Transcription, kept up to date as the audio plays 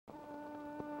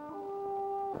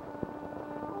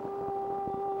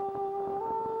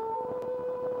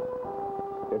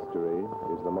History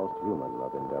is the most human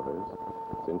of endeavors,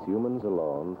 since humans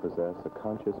alone possess a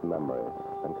conscious memory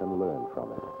and can learn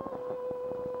from it.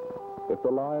 If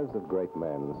the lives of great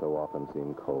men so often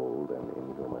seem cold and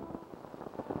inhuman,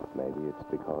 maybe it's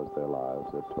because their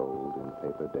lives are told in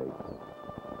paper dates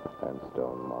and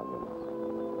stone monuments.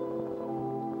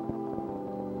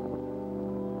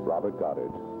 Robert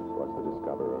Goddard was the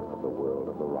discoverer of the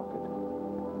world of the rocket.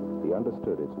 He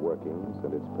understood its workings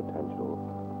and its potential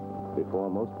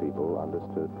before most people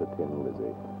understood the Tin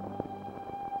Lizzie.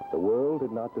 The world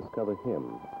did not discover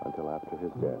him until after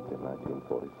his death in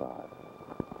 1945.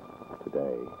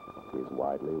 Today, he is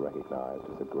widely recognized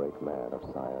as a great man of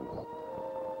science,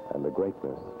 and the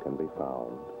greatness can be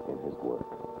found in his work.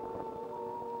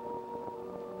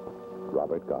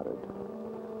 Robert Goddard,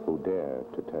 who dared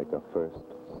to take a first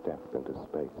step into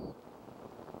space,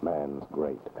 man's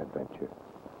great adventure.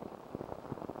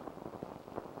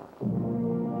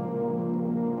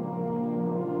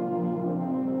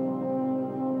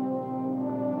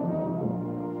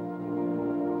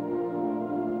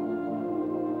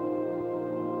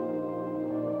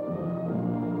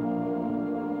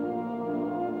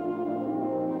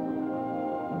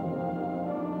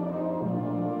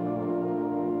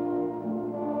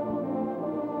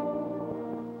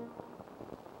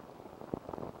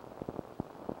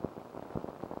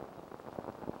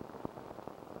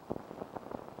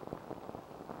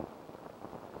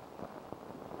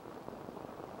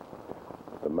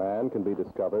 The man can be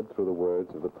discovered through the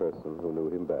words of the person who knew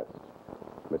him best,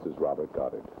 Mrs. Robert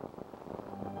Goddard.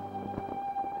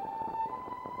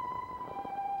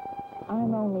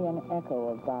 I'm only an echo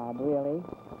of Bob, really.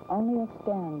 Only a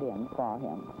stand-in for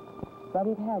him. But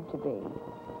it had to be,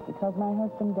 because my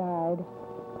husband died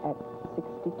at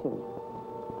 62.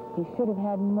 He should have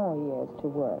had more years to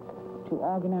work, to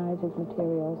organize his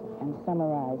materials and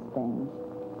summarize things.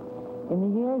 In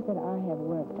the years that I have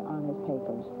worked on his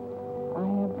papers, I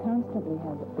have constantly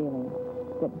had the feeling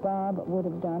that Bob would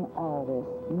have done all this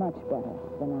much better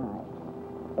than I.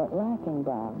 But lacking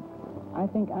Bob, I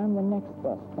think I'm the next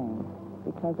best thing,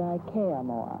 because I care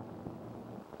more.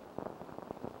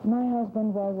 My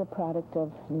husband was a product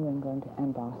of New England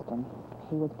and Boston.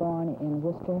 He was born in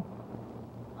Worcester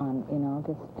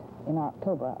in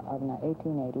October of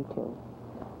 1882,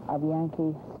 of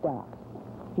Yankee stock.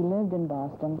 He lived in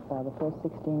Boston for the first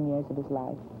 16 years of his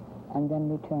life, and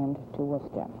then returned to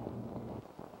Worcester.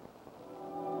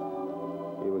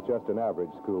 He was just an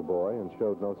average schoolboy and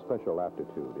showed no special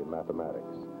aptitude in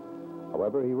mathematics.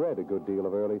 However, he read a good deal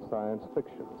of early science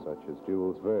fiction, such as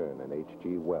Jules Verne and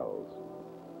H.G. Wells.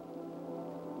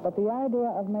 But the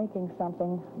idea of making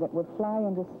something that would fly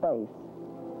into space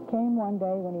came one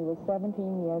day when he was 17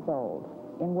 years old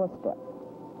in Worcester.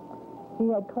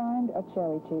 He had climbed a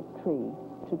cherry tree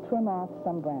to trim off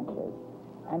some branches,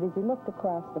 and as he looked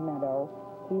across the meadow,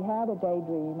 he had a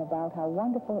daydream about how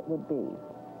wonderful it would be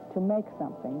to make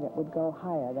something that would go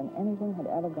higher than anything had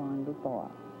ever gone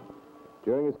before.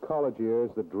 During his college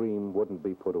years, the dream wouldn't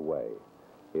be put away.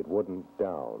 It wouldn't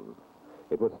down.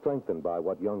 It was strengthened by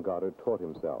what young Goddard taught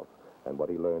himself and what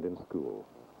he learned in school.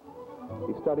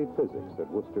 He studied physics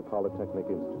at Worcester Polytechnic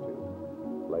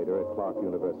Institute, later at Clark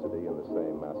University in the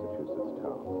same Massachusetts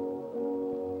town.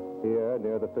 Here,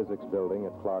 near the physics building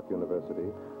at Clark University,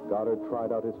 Goddard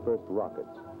tried out his first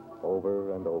rockets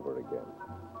over and over again.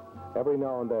 Every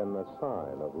now and then, a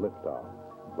sign of liftoff,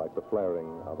 like the flaring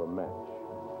of a match,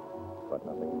 but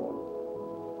nothing more.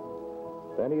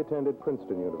 Then he attended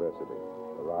Princeton University,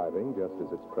 arriving just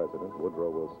as its president, Woodrow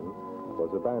Wilson,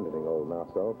 was abandoning old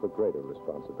Nassau for greater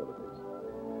responsibilities.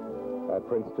 At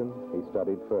Princeton, he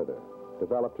studied further,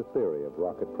 developed a theory of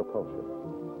rocket propulsion,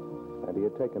 and he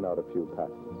had taken out a few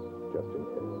patents, just in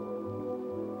case.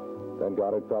 Then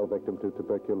Goddard fell victim to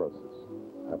tuberculosis.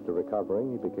 After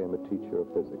recovering, he became a teacher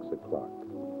of physics at Clark.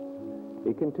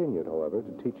 He continued, however,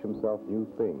 to teach himself new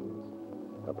things,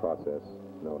 a process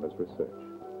known as research.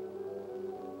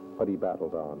 But he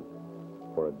battled on,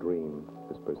 for a dream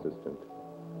is persistent.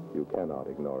 You cannot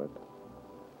ignore it.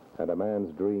 And a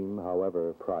man's dream,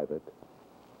 however private,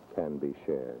 can be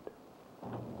shared.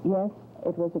 Yes,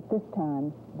 it was at this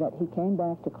time that he came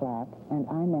back to Clark, and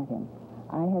I met him.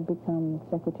 I had become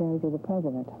secretary to the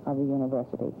president of the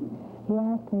university. He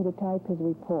asked me to type his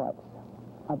reports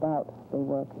about the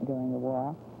work during the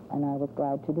war, and I was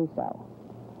glad to do so.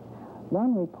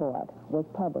 One report was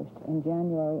published in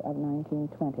January of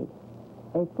 1920.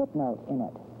 A footnote in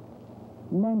it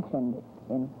mentioned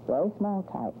in very small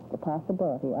type the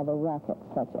possibility of a rocket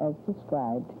such as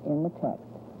described in the text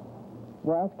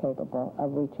was capable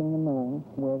of reaching the moon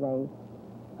with a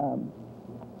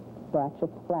batch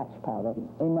of flash powder,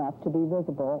 enough to be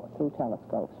visible through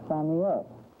telescopes from the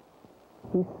Earth.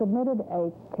 He submitted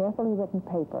a carefully written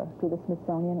paper to the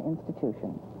Smithsonian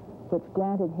Institution, which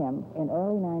granted him in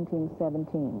early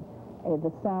 1917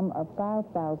 the sum of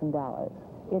 $5,000.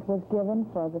 It was given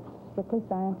for the strictly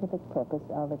scientific purpose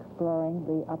of exploring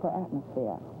the upper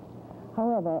atmosphere.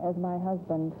 However, as my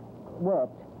husband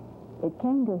worked, it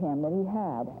came to him that he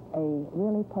had a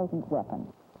really potent weapon.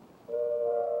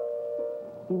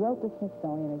 He wrote the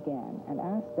Smithsonian again and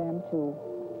asked them to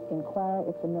inquire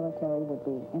if the military would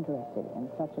be interested in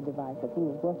such a device that he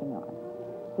was working on.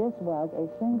 This was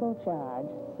a single-charge,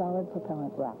 solid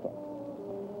propellant rocket.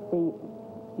 The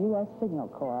U.S. Signal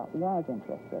Corps was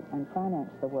interested and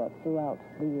financed the work throughout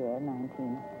the year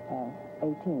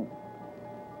 1918.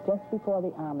 Just before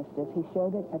the armistice, he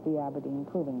showed it at the Aberdeen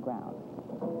Proving Ground.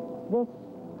 This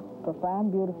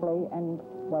performed beautifully and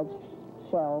was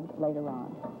shelved later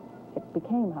on. It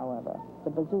became, however,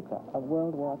 the bazooka of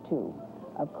World War II.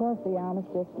 Of course, the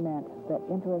armistice meant that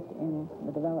interest in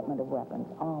the development of weapons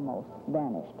almost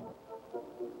vanished.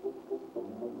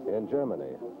 In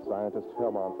Germany, scientist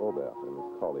Hermann Oberth and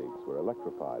his colleagues were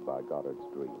electrified by Goddard's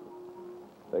dream.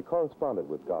 They corresponded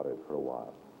with Goddard for a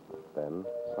while, then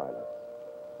silence.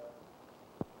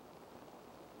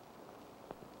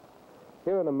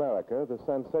 Here in America, the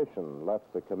sensation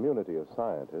left the community of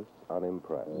scientists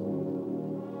unimpressed.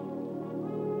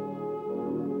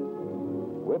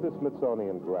 With the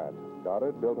Smithsonian grant,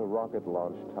 Goddard built a rocket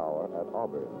launch tower at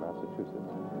Auburn,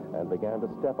 Massachusetts, and began to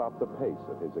step up the pace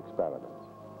of his experiments.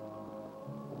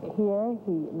 Here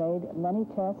he made many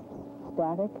tests,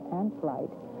 static and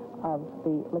flight, of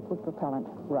the liquid propellant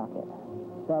rocket.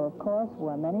 There, of course,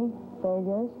 were many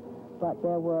failures, but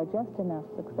there were just enough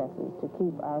successes to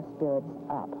keep our spirits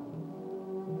up.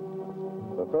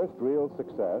 The first real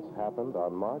success happened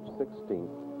on March 16,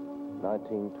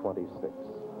 1926.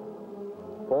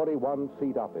 41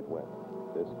 feet up it went,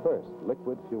 this first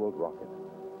liquid-fueled rocket.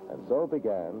 And so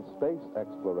began space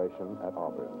exploration at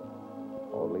Auburn.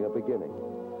 Only a beginning,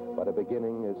 but a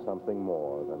beginning is something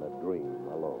more than a dream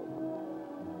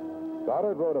alone.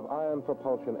 Goddard wrote of ion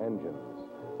propulsion engines,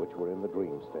 which were in the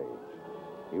dream stage.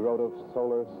 He wrote of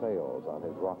solar sails on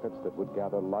his rockets that would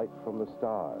gather light from the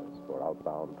stars for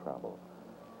outbound travel.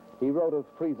 He wrote of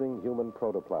freezing human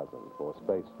protoplasm for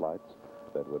space flights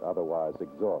that would otherwise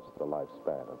exhaust the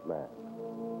lifespan of man.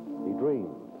 He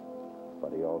dreamed,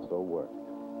 but he also worked.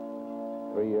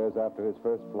 3 years after his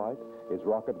first flight, his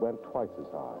rocket went twice as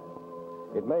high.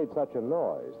 It made such a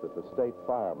noise that the state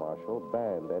fire marshal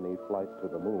banned any flight to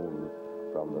the moon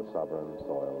from the sovereign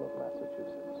soil of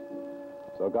Massachusetts.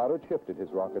 So Goddard shifted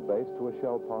his rocket base to a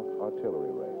shell-pocked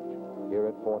artillery range. Here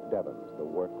at Fort Devens, the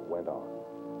work went on.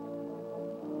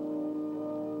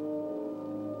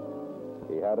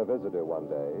 He had a visitor one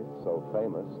day, so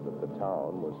famous that the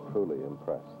town was truly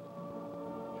impressed.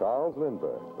 Charles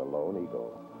Lindbergh, the lone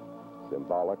eagle,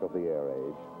 symbolic of the air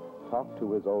age, talked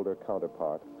to his older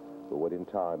counterpart, who would in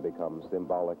time become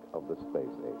symbolic of the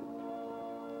space age.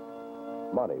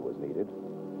 Money was needed,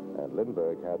 and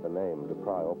Lindbergh had the name to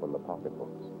pry open the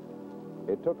pocketbooks.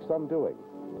 It took some doing,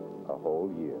 a whole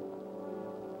year.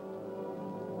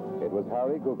 It was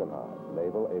Harry Guggenheim,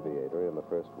 naval aviator in the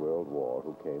First World War,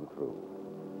 who came through.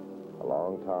 A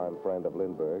longtime friend of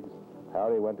Lindbergh's,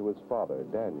 Harry went to his father,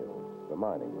 Daniel, the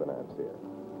mining financier.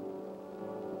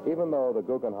 Even though the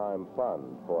Guggenheim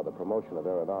Fund for the promotion of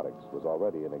aeronautics was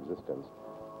already in existence,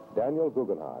 Daniel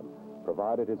Guggenheim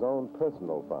provided his own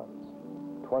personal funds,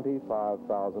 $25,000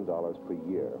 per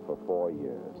year for 4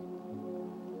 years.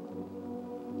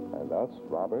 And thus,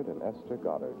 Robert and Esther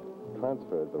Goddard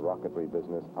transferred the rocketry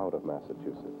business out of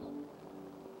Massachusetts,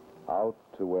 out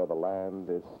to where the land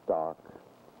is stark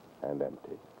and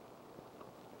empty.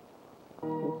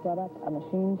 We set up a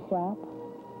machine shop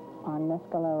on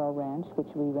Mescalero Ranch, which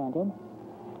we rented,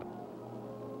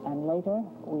 and later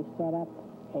we set up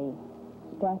a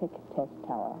static test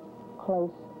tower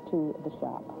close to the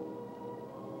shop.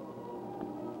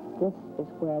 This is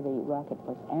where the rocket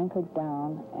was anchored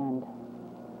down and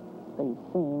the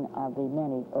scene of the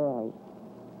many early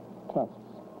tests.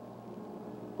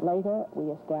 Later, we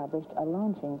established a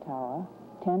launching tower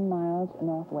 10 miles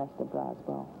northwest of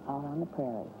Roswell, out on the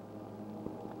prairie.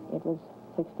 It was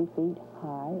 60 feet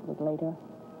high. It was later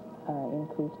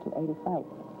increased to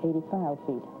 85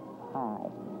 feet high.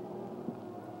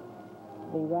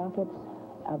 The rockets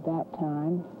of that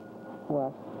time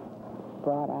were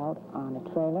brought out on a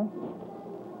trailer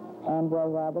and were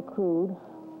rather crude,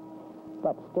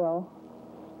 but still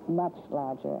much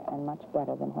larger and much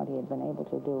better than what he had been able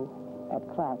to do at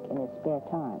Clark in his spare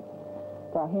time.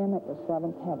 For him, it was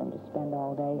seventh heaven to spend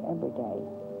all day, every day,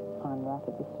 on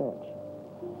rocket research.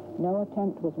 No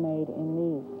attempt was made in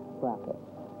these rockets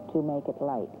to make it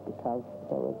light because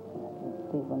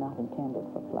these were not intended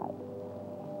for flight.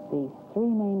 The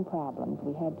three main problems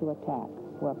we had to attack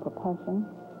were propulsion,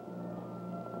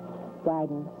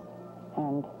 guidance,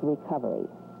 and recovery.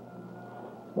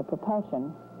 The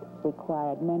propulsion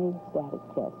required many static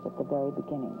tests at the very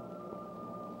beginning,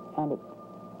 and it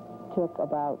took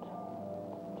about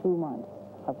 2 months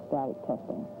of static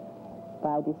testing.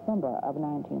 By December of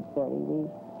 1930, we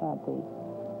had the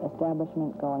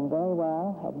establishment going very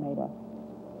well, had made a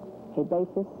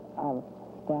basis of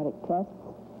static tests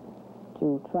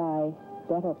to try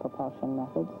better propulsion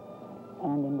methods,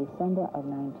 and in December of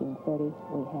 1930,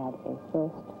 we had a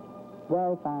first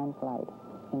very fine flight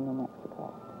in New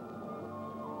Mexico.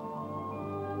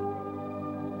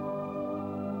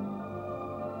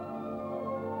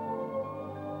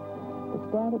 The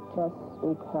static tests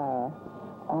require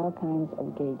all kinds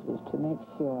of gauges to make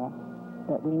sure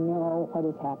that we know what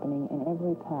is happening in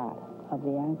every part of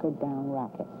the anchored down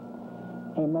rocket.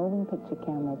 A moving picture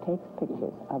camera takes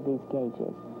pictures of these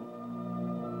gauges.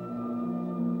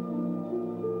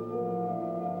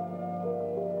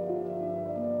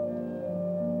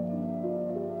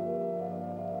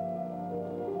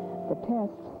 The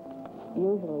tests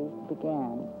usually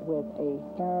began with a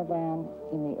caravan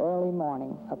in the early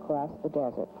morning across the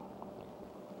desert.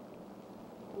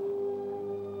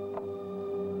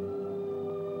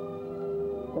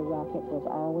 The rocket was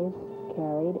always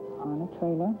carried on a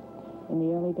trailer. In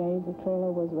the early days, the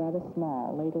trailer was rather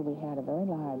small. Later, we had a very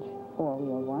large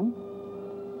four-wheel one.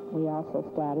 We also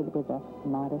started with a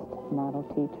modest Model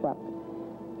T truck,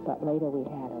 but later we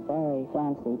had a very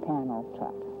fancy panel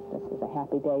truck. This was a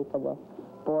happy day for the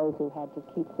boys who had to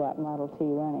keep that Model T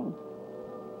running.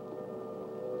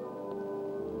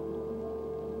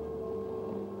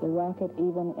 The rocket,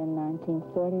 even in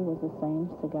 1930, was the same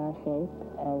cigar shape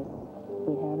as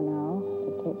we have now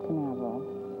at Cape Canaveral.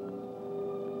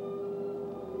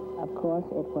 Of course,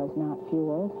 it was not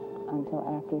fueled until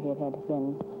after it had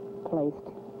been placed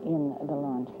in the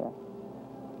launcher.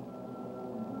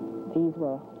 These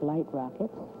were light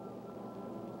rockets,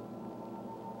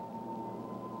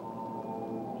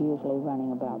 usually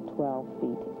running about 12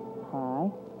 feet high,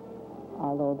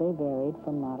 although they varied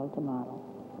from model to model.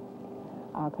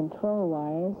 Our control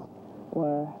wires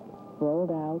were rolled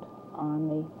out on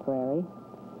the prairie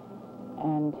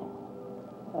and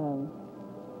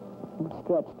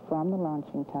stretched from the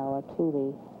launching tower to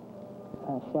the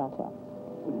shelter.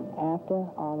 After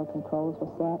all the controls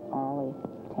were set, all the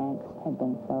tanks had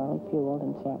been thoroughly fueled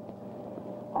and checked,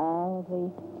 all of the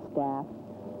staff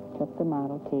took the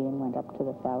Model T and went up to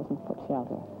the 1,000-foot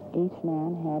shelter. Each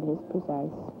man had his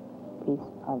precise piece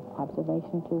of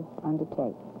observation to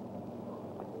undertake.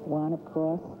 One, of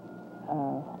course,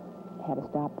 had a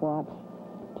stopwatch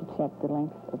to check the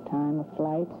length of time of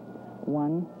flight.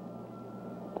 One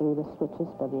through the switches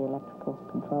for the electrical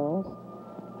controls.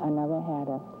 Another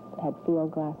had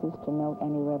field glasses to note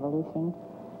any revolution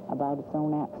about its own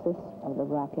axis of the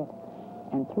rocket.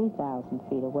 And 3,000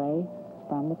 feet away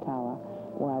from the tower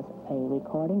was a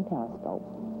recording telescope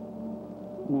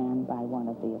manned by one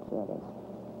of the observers.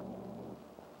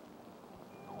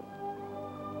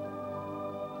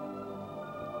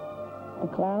 A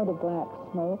cloud of black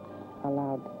smoke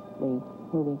allowed the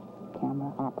movie camera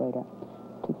operator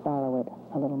to follow it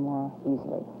a little more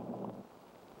easily.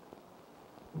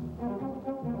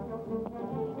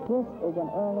 This is an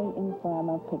early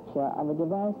informal picture of a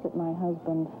device that my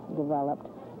husband developed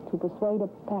to persuade a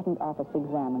patent office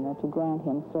examiner to grant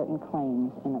him certain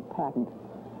claims in a patent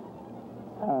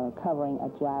covering a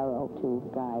gyro to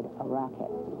guide a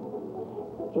rocket.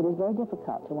 It is very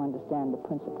difficult to understand the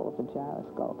principles of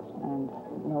gyroscopes, and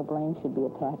no blame should be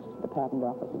attached to the patent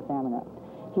office examiner.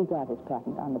 He got his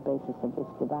patent on the basis of this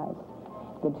device.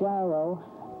 The gyro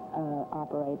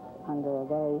operates under a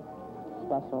very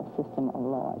special system of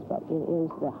laws, but it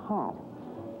is the heart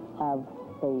of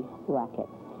the rocket.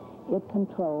 It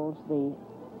controls the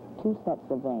two sets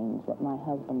of vanes that my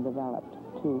husband developed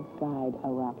to guide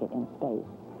a rocket in space.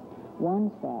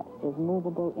 One set is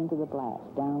movable into the blast,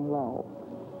 down low.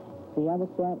 The other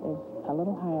set is a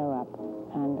little higher up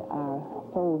and are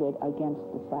folded against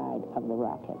the side of the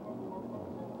rocket.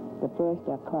 The first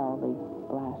are called the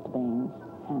blast vanes,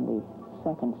 and the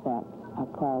second set are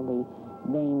called the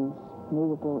vanes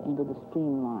movable into the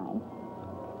streamline.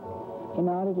 In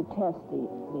order to test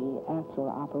the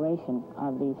actual operation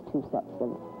of these two sets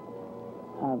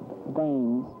of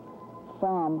vanes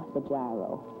from the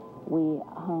gyro, we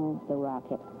hung the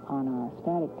rocket on our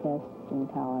static testing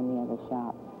tower in the other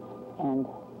shop and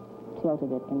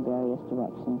tilted it in various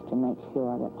directions to make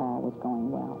sure that all was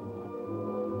going well.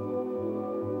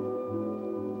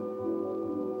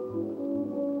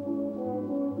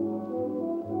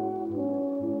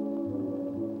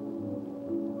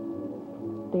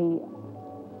 The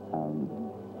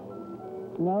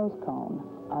nose cone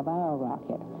of our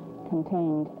rocket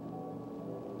contained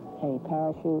a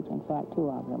parachute, in fact,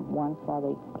 two of them, one for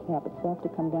the cap itself to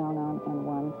come down on and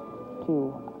one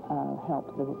to help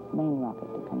the main rocket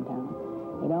to come down.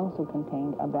 It also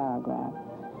contained a barograph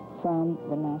from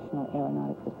the National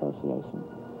Aeronautics Association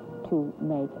to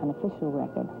make an official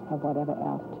record of whatever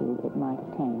altitude it might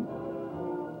attain.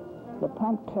 The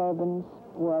pump turbines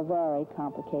were very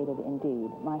complicated indeed.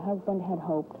 My husband had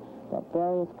hoped that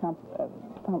various pump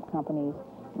companies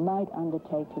might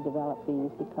undertake to develop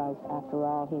these because, after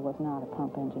all, he was not a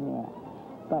pump engineer.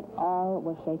 But all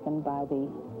were shaken by the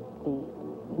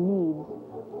needs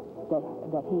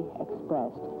that he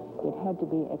expressed. It had to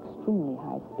be extremely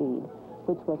high speed,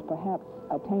 which was perhaps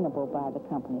attainable by the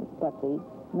companies, but the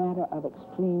matter of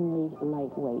extremely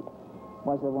lightweight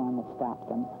was the one that stopped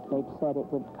them. They'd said it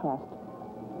would cost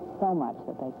so much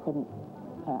that they couldn't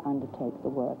undertake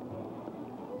the work.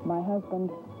 My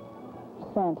husband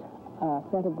sent a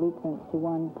set of blueprints to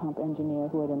one pump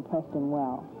engineer who had impressed him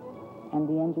well, and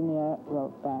the engineer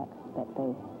wrote back that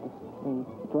the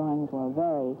drawings were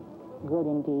very good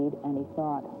indeed, and he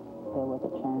thought there was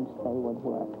a chance they would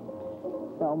work.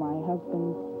 So my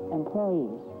husband's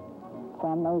employees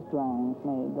from those drawings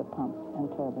made the pumps and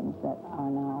turbines that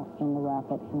are now in the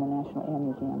rocket in the National Air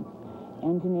Museum.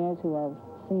 Engineers who have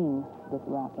seen this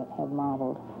rocket have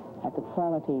marveled at the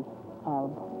quality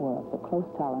of work, the close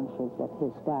tolerances that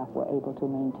his staff were able to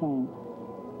maintain.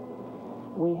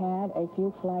 We had a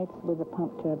few flights with the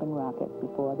pump turbine rocket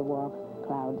before the war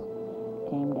clouds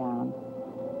came down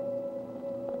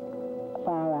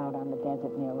far out on the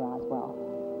desert near Roswell.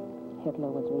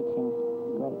 Hitler was reaching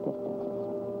great distances.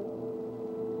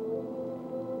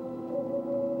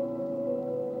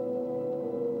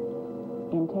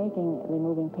 In taking the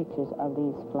moving pictures of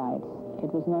these flights, it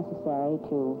was necessary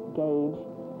to gauge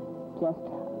just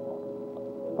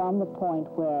from the point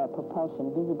where propulsion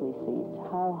visibly ceased,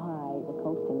 how high the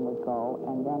coasting would go,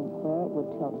 and then where it would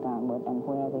tilt downward and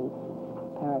where the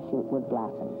parachute would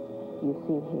blossom. You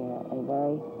see here a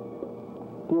very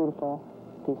beautiful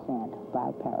descent by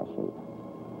parachute.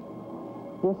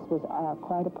 This was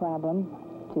quite a problem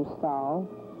to solve,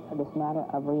 this matter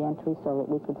of re-entry, so that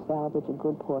we could salvage a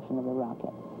good portion of the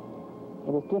rocket.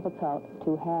 It is difficult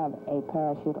to have a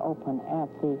parachute open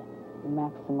at the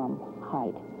maximum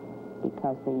height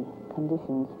because the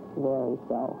conditions vary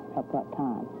so at that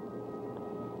time.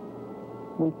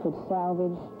 We could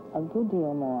salvage a good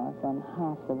deal more than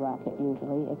half the rocket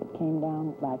usually if it came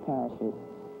down by parachute.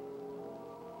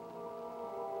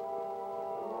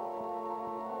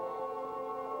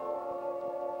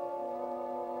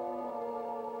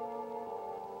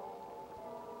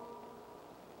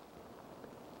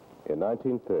 In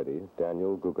 1930,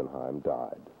 Daniel Guggenheim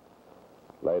died.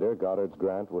 Later, Goddard's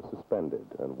grant was suspended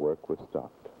and work was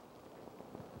stopped.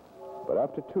 But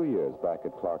after 2 years back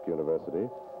at Clark University,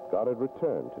 Goddard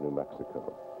returned to New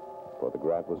Mexico, for the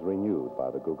grant was renewed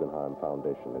by the Guggenheim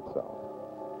Foundation itself.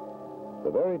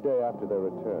 The very day after their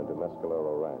return to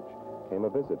Mescalero Ranch came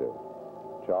a visitor,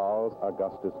 Charles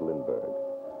Augustus Lindbergh,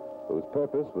 whose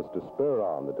purpose was to spur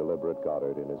on the deliberate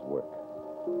Goddard in his work.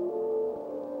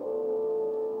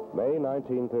 May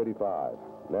 1935,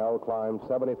 Nell climbed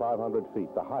 7,500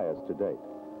 feet, the highest to date.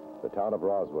 The town of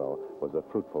Roswell was a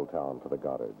fruitful town for the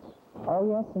Goddards. Oh,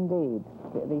 yes, indeed.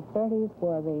 The 30s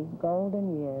were the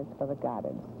golden years for the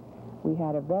Goddards. We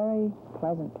had a very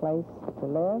pleasant place to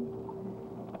live.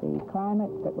 The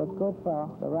climate that was good for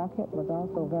the rocket was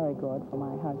also very good for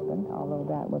my husband, although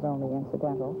that was only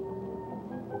incidental.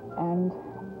 And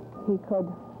he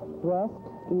could rest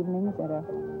evenings at a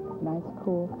nice,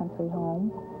 cool country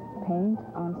home, paint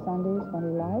on Sundays when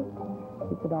he liked.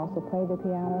 He could also play the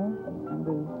piano, and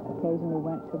we occasionally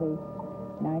went to the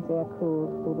nice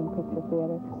air-cooled moving picture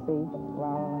theater to see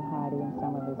Laurel and Hardy and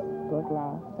some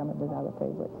of his other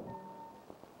favorites.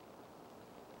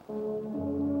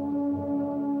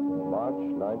 March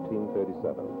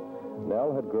 1937.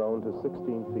 Nell had grown to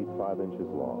 16 feet 5 inches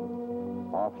long.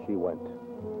 Off she went.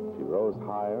 She rose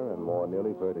higher and more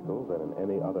nearly vertical than in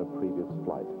any other previous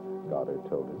flight, Goddard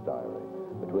told his diary,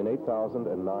 between 8,000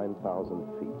 and 9,000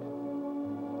 feet.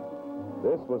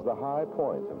 This was the high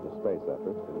point of the space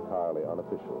effort, entirely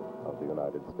unofficial, of the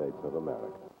United States of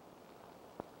America.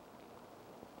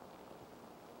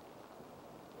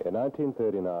 In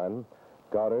 1939,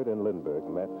 Goddard and Lindbergh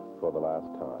met for the last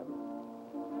time.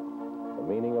 The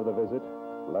meaning of the visit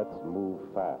let's move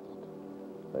fast.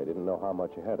 They didn't know how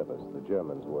much ahead of us the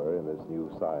Germans were in this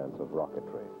new science of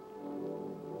rocketry.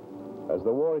 As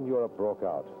the war in Europe broke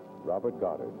out, Robert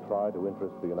Goddard tried to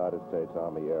interest the United States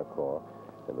Army Air Corps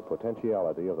in the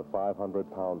potentiality of the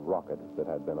 500-pound rocket that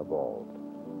had been evolved.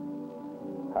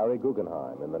 Harry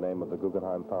Guggenheim, in the name of the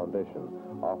Guggenheim Foundation,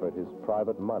 offered his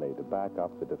private money to back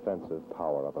up the defensive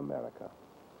power of America.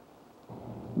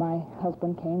 My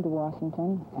husband came to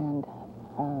Washington and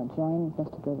joined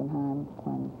Mr. Guggenheim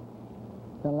when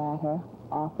the latter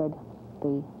offered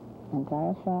the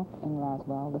entire shop in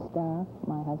Roswell, the staff,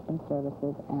 my husband's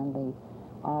services, and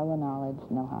all the knowledge,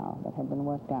 know-how that had been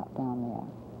worked out down there.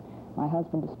 My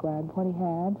husband described what he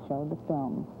had, showed the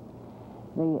films.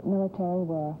 The military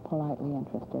were politely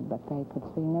interested, but they could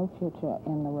see no future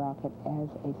in the rocket as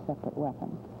a separate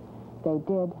weapon. They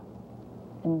did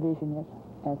envision it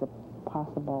as a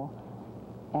possible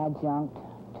adjunct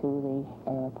to the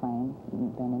airplane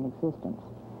then in existence.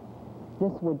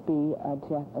 This would be a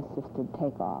jet-assisted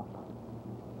takeoff.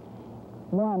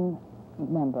 One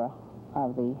member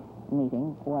of the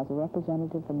meeting was a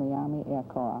representative from the Army Air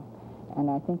Corps, and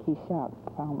I think he shocked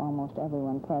almost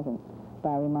everyone present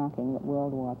by remarking that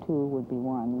World War II would be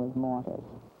won with mortars.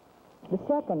 The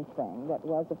second thing that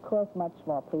was, of course, much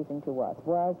more pleasing to us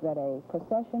was that a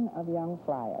procession of young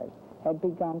flyers had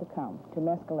begun to come to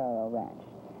Mescalero Ranch.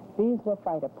 These were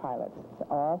fighter pilots,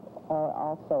 or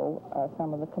also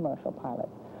some of the commercial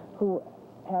pilots, who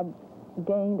had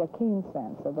gained a keen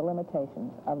sense of the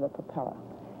limitations of the propeller,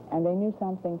 and they knew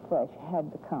something fresh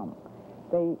had to come.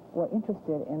 They were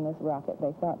interested in this rocket.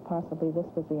 They thought possibly this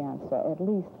was the answer, at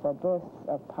least for bursts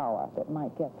of power that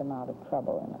might get them out of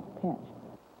trouble in a pinch.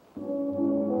 The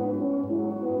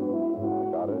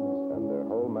Goddards and their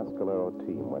whole Mescalero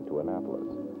team went to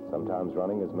Annapolis, sometimes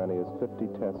running as many as 50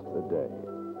 tests a day.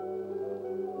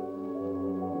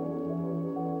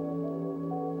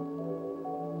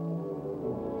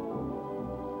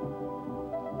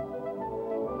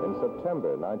 In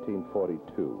September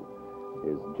 1942,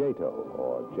 his JATO,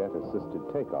 or Jet-Assisted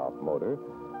Takeoff motor,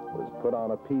 was put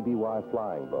on a PBY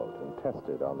flying boat and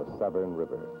tested on the Severn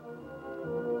River.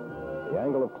 The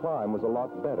angle of climb was a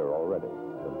lot better already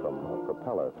than from a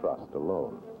propeller thrust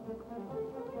alone.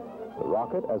 The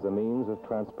rocket, as a means of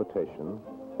transportation,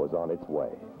 was on its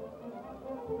way.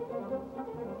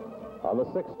 On the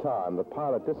sixth time, the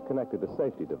pilot disconnected the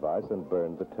safety device and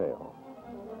burned the tail.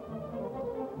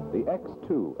 The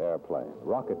X-2 airplane,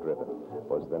 rocket-driven,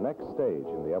 was the next stage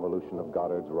in the evolution of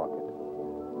Goddard's rocket.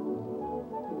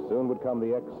 Soon would come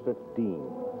the X-15,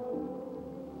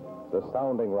 the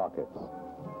sounding rockets,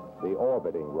 the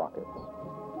orbiting rockets.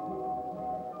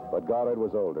 But Goddard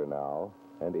was older now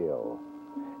and ill.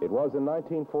 It was in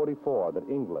 1944 that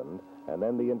England, and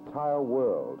then the entire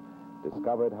world,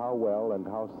 discovered how well and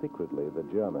how secretly the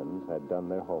Germans had done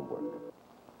their homework.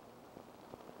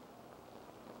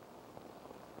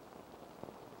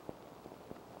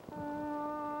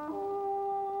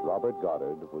 Robert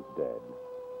Goddard was dead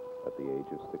at the age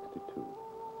of 62,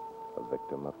 a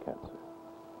victim of cancer.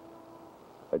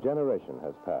 A generation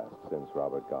has passed since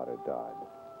Robert Goddard died.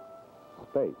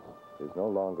 Space is no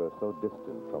longer so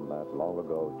distant from that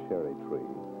long-ago cherry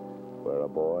tree where a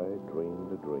boy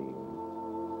dreamed a dream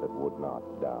that would not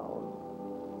down.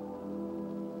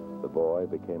 The boy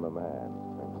became a man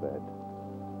and said,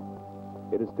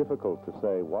 "It is difficult to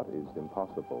say what is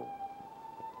impossible,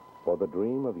 for the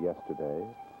dream of yesterday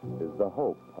is the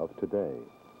hope of today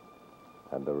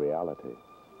and the reality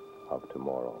of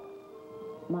tomorrow."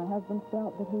 My husband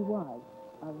felt that he was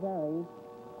a very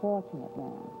fortunate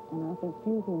man, and I think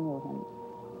few who knew him,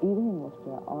 either in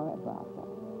Worcester or at Roswell,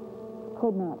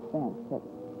 could not sense that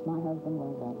my husband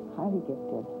was a highly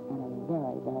gifted and a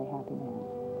very, very happy man,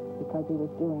 because he was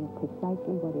doing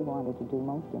precisely what he wanted to do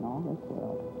most in all this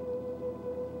world.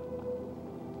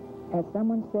 As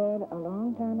someone said a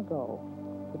long time ago,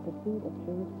 the pursuit of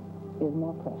truth is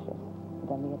more precious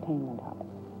than the attainment of it.